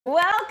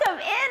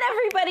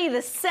everybody,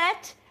 the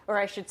set, or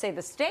I should say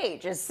the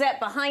stage, is set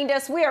behind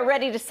us. We are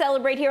ready to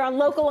celebrate here on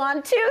Local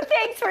On 2.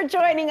 Thanks for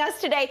joining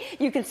us today.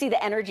 You can see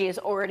the energy is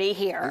already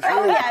here.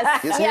 Oh,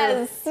 yes,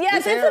 yes.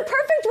 It's the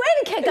perfect way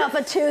to kick off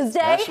a Tuesday.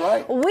 That's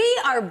right.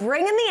 We are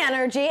bringing the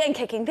energy and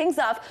kicking things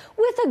off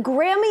with a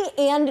Grammy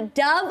and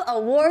Dove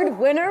Award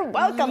winner.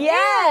 Welcome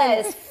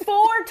Yes, in.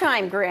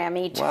 4-time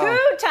Grammy, Wow.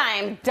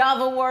 2-time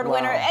Dove Award Wow.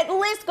 winner. The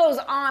list goes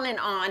on and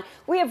on.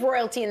 We have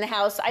royalty in the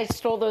house. I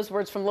stole those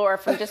words from Laura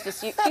from just a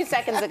few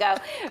seconds ago.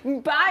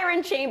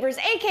 Byron Chambers,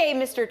 a.k.a.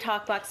 Mr.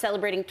 Talkbox,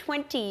 celebrating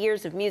 20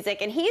 years of music,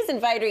 and he's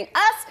inviting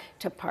us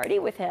to party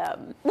with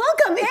him.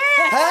 Welcome in.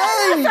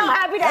 Hey. I'm so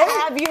happy to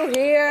have you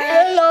here.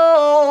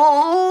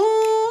 Hello.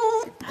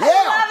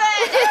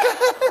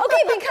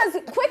 Okay, because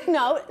quick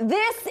note,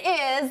 this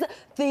is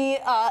the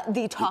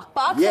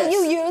Talkbox that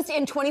you used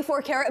in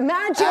 24 Karat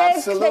Magic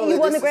that you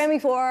won the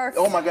Grammy for.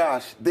 Oh my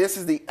gosh, this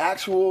is the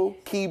actual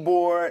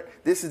keyboard.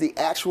 This is the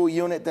actual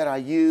unit that I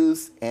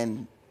use,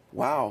 and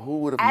wow, who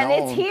would have known?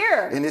 And it's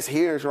here. And it's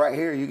here, it's right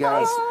here, you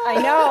guys.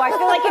 I know. I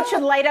feel like it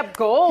should light up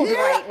gold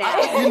right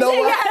now. You know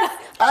what? Yes.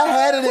 I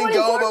had it in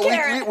 24 gold, but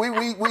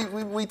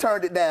karat. we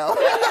turned it down.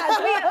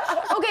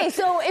 Okay,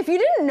 so if you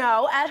didn't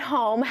know at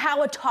home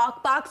how a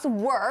Talkbox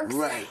works,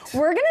 Right.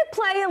 we're gonna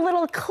play a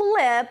little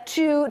clip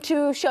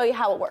to show you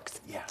how it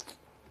works. Yeah,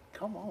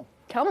 come on.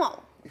 Come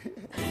on.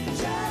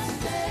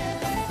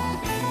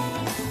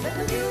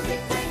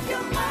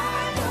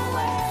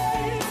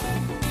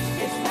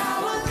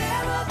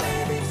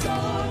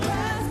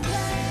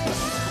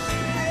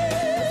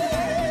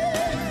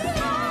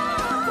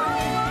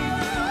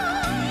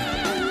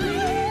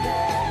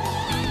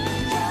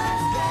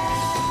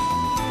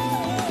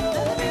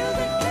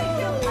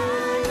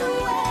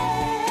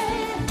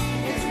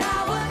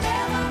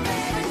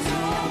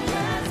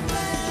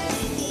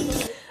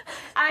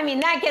 I mean,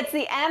 that gets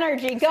the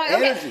energy going.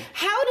 Okay, Energy.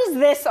 how does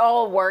this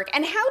all work?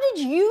 And how did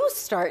you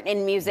start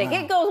in music? Wow.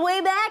 It goes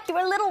way back. You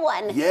were a little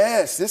one.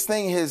 Yes, this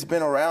thing has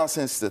been around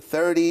since the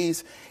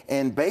 30s,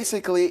 and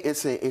basically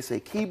it's a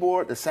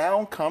keyboard. The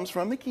sound comes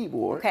from the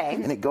keyboard, Okay.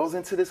 and it goes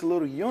into this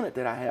little unit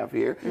that I have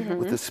here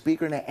with the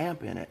speaker and the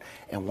amp in it.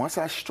 And once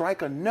I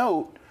strike a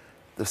note,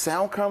 the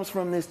sound comes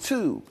from this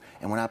tube,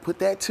 and when I put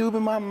that tube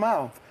in my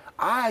mouth,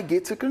 I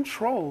get to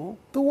control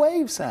the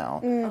wave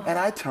sound, and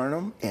I turn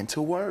them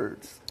into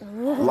words,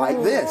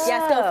 like this.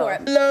 Yes, go for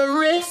it.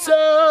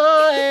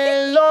 Larissa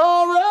and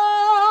Laura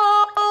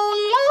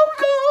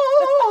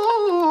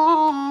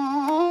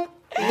Local.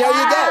 There you go.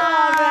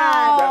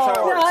 That's how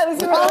it works. That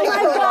was really Oh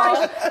my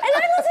gosh. And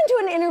I listened to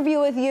an interview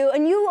with you,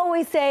 and you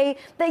always say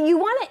that you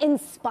want to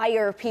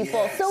inspire people.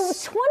 Yes. So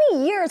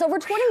 20 years, over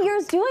 20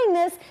 years doing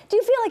this, do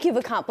you feel like you've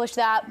accomplished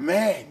that?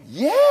 Man,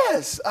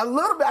 yes, a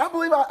little bit. I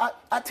believe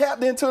I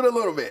tapped into it a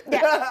little bit.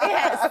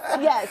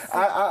 Yes.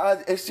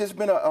 It's just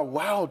been a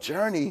wild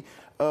journey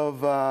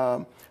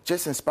of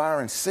just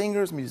inspiring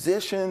singers,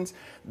 musicians.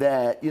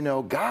 That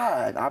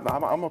God.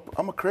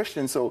 I'm a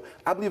Christian, so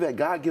I believe that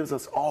God gives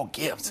us all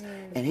gifts,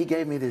 and He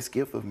gave me this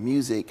gift of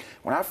music.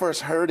 When I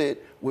first heard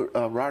it with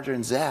Roger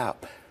and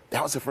Zapp,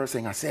 that was the first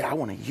thing I said. I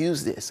want to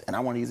use this, and I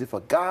want to use it for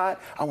God.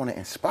 I want to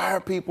inspire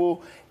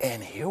people,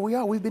 and here we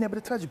are. We've been able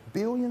to touch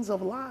billions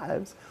of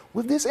lives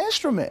with this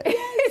instrument. Isn't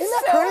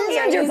that crazy?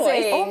 And your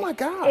voice. Oh my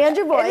God. And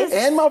your voice.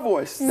 And my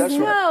voice. That's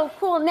right. No,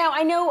 cool. Now,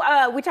 I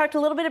know we talked a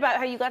little bit about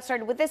how you got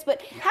started with this,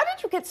 but how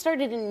did you get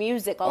started in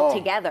music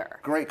altogether?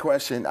 Great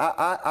question.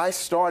 I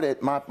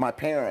started, my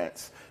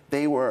parents,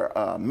 they were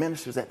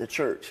ministers at the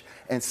church.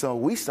 And so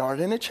we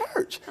started in the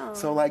church.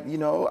 So like, we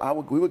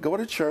would go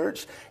to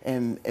church,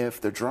 and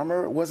if the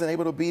drummer wasn't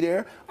able to be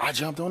there, I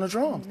jumped on the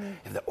drums.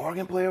 If the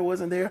organ player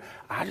wasn't there,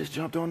 I just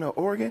jumped on the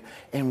organ.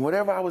 And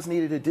whatever I was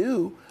needed to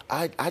do,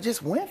 I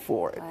just went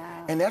for it.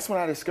 Wow. And that's when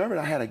I discovered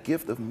I had a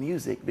gift of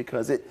music,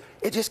 because it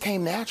just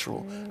came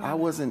natural. I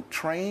wasn't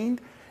trained.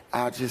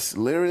 I just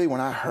literally,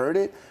 when I heard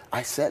it,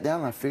 I sat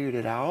down and I figured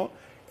it out.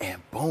 And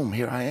boom,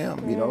 here I am.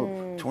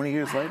 20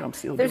 years later, I'm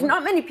still There's doing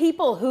not many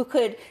people who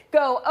could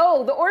go,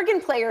 oh, the organ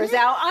player's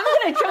out. I'm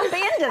going to jump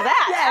into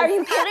that. Yes. Are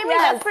you kidding me?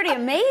 Yes. That's pretty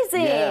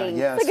amazing.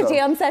 Yeah. It's like a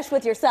jam sesh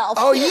with yourself.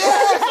 Oh,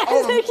 yes!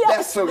 Oh,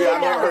 that's so good.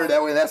 I've never heard it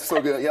that way. That's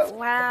so good. Yep.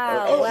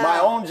 Wow. My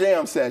own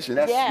jam session.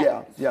 That's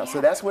Yeah.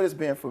 So that's what it's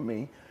been for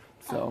me.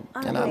 So,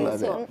 and I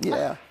love Amazing. it.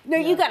 Yeah. No,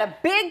 you got a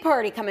big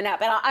party coming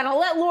up, and I'll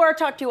let Laura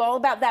talk to you all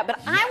about that.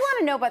 But I want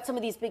to know about some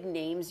of these big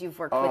names you've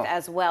worked with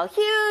as well.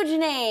 Huge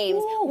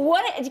names.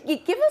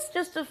 Give us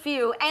just a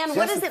few, and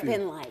what has it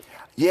been like?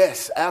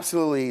 Yes,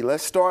 absolutely.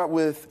 Let's start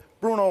with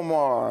Bruno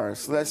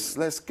Mars.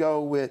 Let's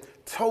go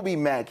with Toby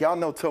Mac. Y'all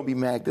know Toby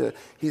Mac.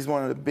 He's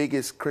one of the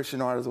biggest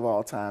Christian artists of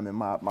all time, in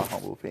my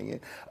humble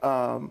opinion.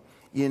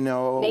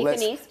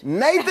 Nathan East.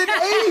 Nathan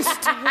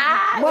East.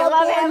 My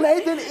boy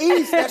Nathan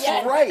East. That's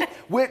right.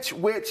 Which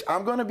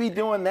I'm gonna be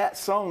doing that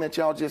song that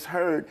y'all just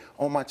heard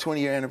on my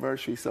 20-year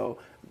anniversary. So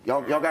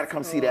Y'all got to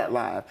come see that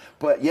live.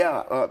 But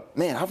yeah,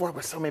 man, I've worked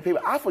with so many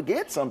people. I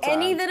forget sometimes.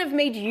 Any that have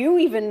made you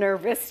even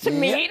nervous to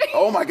meet?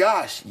 Oh my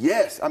gosh,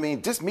 yes. I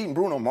mean, just meeting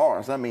Bruno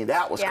Mars. I mean,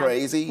 that was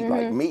crazy.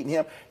 Like meeting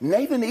him.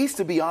 Nathan East,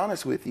 to be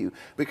honest with you,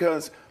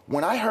 because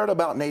when I heard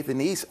about Nathan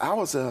East, I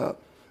was a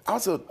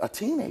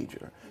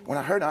teenager. When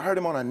I heard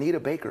him on Anita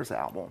Baker's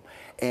album,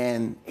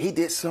 and he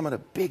did some of the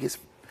biggest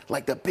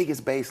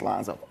bass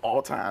lines of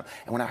all time.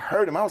 And when I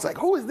heard him, I was like,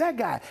 who is that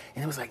guy?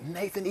 And it was like,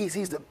 Nathan East,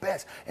 he's the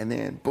best. And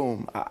then,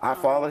 boom, I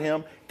followed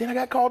him. Then I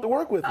got called to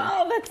work with him.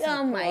 Oh, that's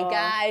oh my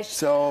gosh.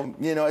 So,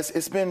 you know,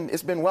 it's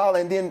been wild.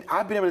 And then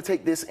I've been able to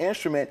take this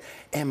instrument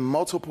in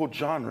multiple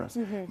genres.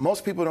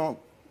 Most people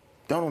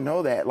don't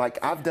know that.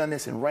 Like, I've done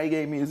this in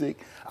reggae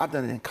music. I've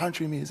done it in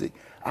country music.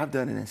 I've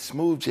done it in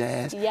smooth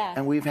jazz. Yeah.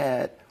 And we've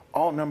had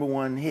all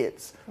 #1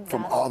 hits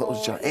from all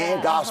those genres.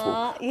 And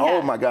gospel. Yeah.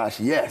 Oh my gosh,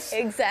 yes.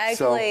 Exactly.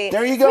 So,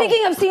 there you go.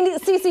 Speaking of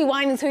CeCe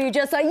Winans, who you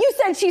just saw, you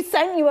said she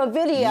sent you a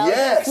video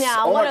yes. just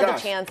now. Oh What my are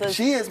gosh. the chances?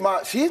 She is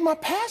my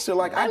pastor.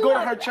 Like, I go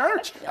to her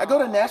church. I go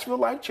to Nashville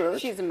Life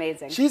Church. She's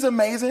amazing. She's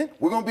amazing.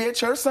 We're gonna be at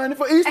church Sunday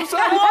for Easter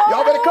Sunday.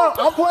 Y'all better come.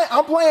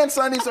 I'm playing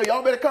Sunday, so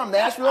y'all better come.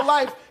 Nashville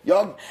Life.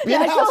 Y'all be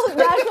in the house.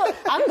 Nashville,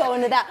 I'm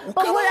going to that.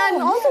 But Come what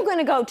on, I'm also going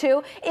to go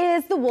to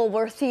is the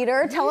Woolworth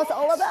Theater. Tell us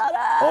all about it.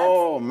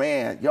 Oh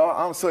man, y'all!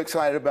 I'm so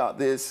excited about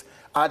this.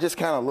 I just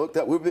kind of looked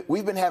up.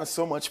 We've been having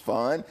so much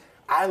fun.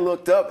 I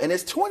looked up, and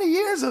it's 20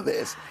 years of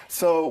this.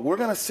 So we're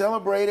gonna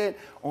celebrate it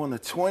on the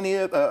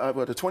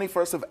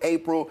 21st of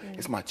April.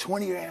 It's my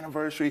 20-year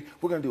anniversary.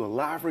 We're gonna do a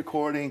live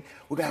recording.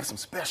 We're gonna have some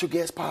special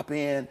guests pop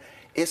in.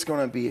 It's going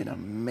to be an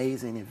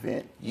amazing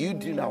event. You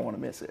do not want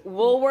to miss it.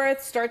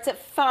 Woolworth starts at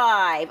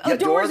 5. Yeah, Oh,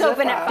 doors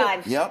open at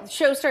 5. Yep. The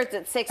show starts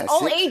at 6. At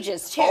All 6.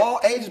 ages, too. All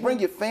ages. Bring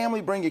your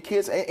family, bring your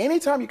kids.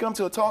 Anytime you come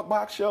to a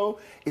Talkbox show,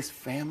 it's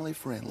family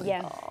friendly.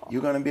 Yeah.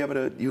 You're going to be able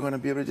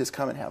to just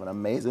come and have an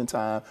amazing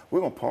time.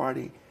 We're going to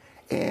party,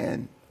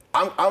 and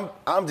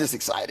I'm just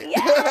excited.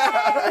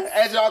 Yes.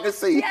 As y'all can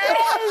see.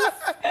 Yes.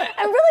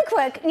 And really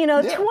quick, you know,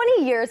 Yeah.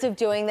 20 years of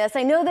doing this,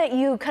 I know that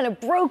you kind of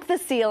broke the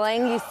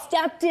ceiling. You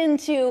stepped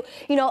into,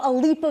 you know, a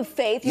leap of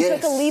faith. You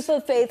took a Yes. leap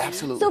of faith.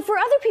 Absolutely. So for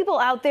other people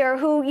out there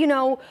who, you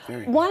know,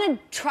 want to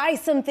try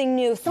something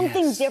new,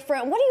 something Yes.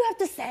 different, what do you have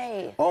to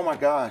say? Oh my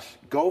gosh,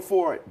 go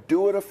for it.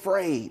 Do it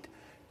afraid.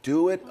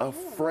 Do it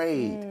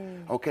afraid.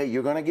 Okay,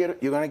 you're gonna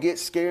get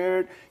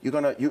scared.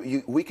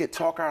 We could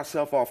talk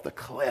ourselves off the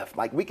cliff.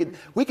 Like we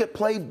could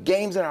play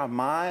games in our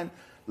mind.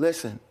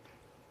 Listen,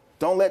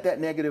 don't let that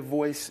negative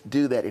voice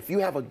do that. If you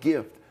have a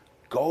gift,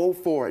 go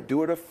for it.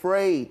 Do it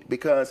afraid,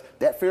 because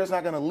that fear is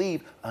not gonna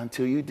leave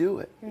until you do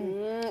it.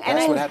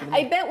 That's what happened to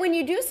me. I bet when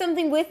you do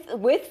something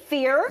with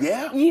fear,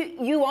 Yeah.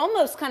 you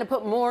almost kind of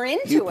put more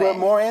into it. You put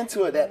more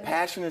into it. That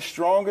passion is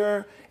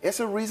stronger. It's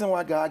a reason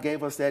why God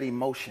gave us that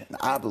emotion,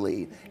 I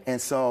believe.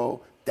 And so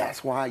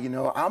that's why, you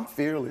know, I'm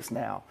fearless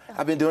now.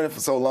 I've been doing it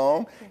for so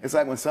long. It's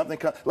like when something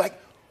comes, like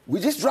we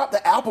just dropped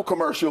the Apple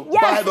commercial,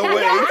 by the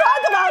way.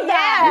 Talk about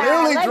that.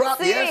 Literally Let's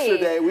dropped see.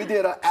 yesterday. We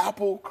did an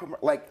Apple,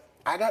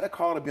 I got a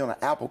call to be on an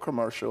Apple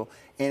commercial,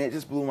 and it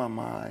just blew my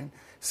mind.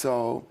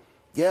 So,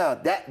 yeah,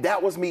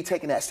 that was me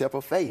taking that step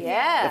of faith.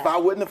 Yeah. If I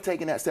wouldn't have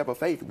taken that step of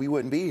faith, we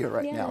wouldn't be here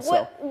right now.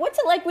 So. What's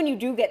it like when you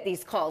do get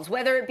these calls,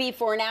 whether it be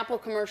for an Apple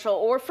commercial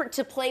or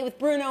to play with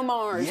Bruno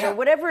Mars Yeah. or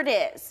whatever it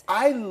is?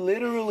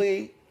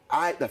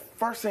 The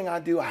first thing I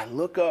do, I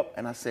look up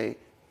and I say,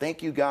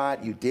 thank you,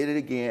 God, you did it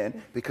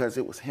again, because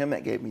it was him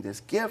that gave me this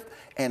gift.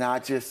 And I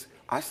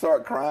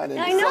start crying and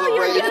I know, you're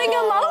celebrating. getting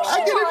emotional.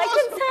 I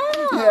can tell.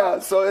 Yeah,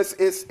 so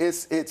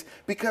it's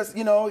because,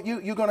 you know,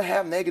 you're gonna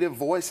have negative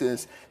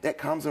voices that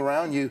comes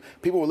around you.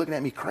 People were looking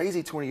at me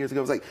crazy 20 years ago.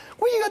 It was like,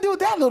 what are you gonna do with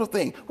that little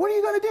thing? What are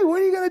you gonna do?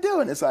 What are you gonna do?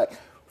 And it's like,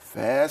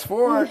 fast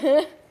forward.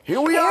 Here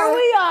we are. Here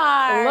we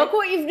are. Look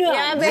what you've done.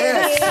 Yeah, baby.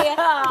 Yes.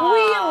 We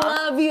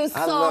love you so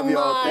I love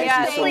y'all. much.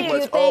 Thank you so much.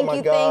 Thank Oh my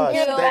you, gosh.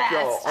 thank you. Thank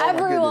y'all. Oh my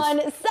Everyone,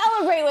 goodness.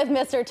 celebrate with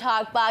Mr.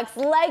 Talkbox,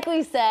 like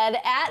we said,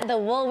 at the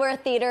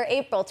Woolworth Theater,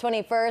 April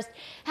 21st.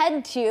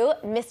 Head to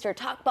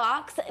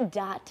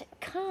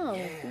mrtalkbox.com.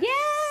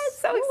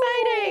 Yes, so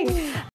exciting.